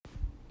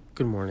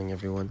Good morning,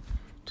 everyone.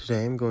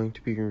 Today I'm going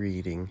to be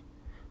reading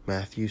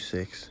Matthew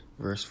 6,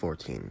 verse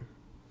 14.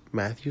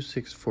 Matthew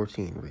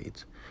 6:14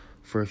 reads,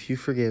 "For if you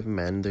forgive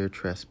men their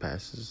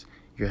trespasses,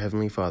 your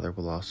heavenly Father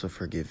will also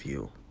forgive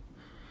you."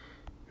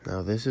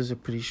 Now, this is a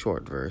pretty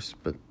short verse,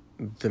 but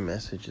the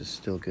message is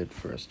still good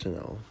for us to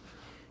know.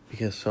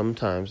 Because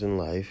sometimes in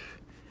life,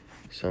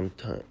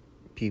 sometimes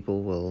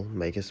people will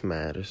make us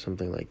mad or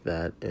something like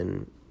that,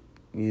 and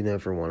you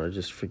never want to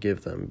just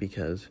forgive them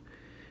because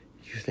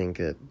you think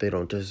that they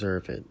don't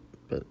deserve it.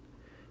 But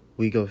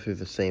we go through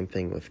the same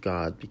thing with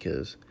God,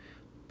 because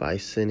by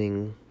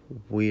sinning,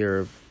 we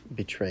are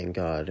betraying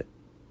God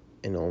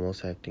and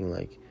almost acting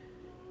like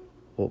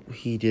what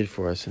He did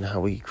for us and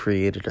how He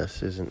created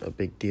us isn't a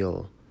big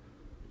deal.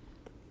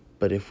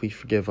 But if we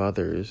forgive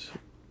others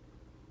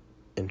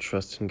and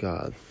trust in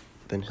God,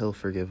 then He'll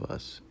forgive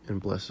us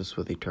and bless us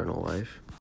with eternal life.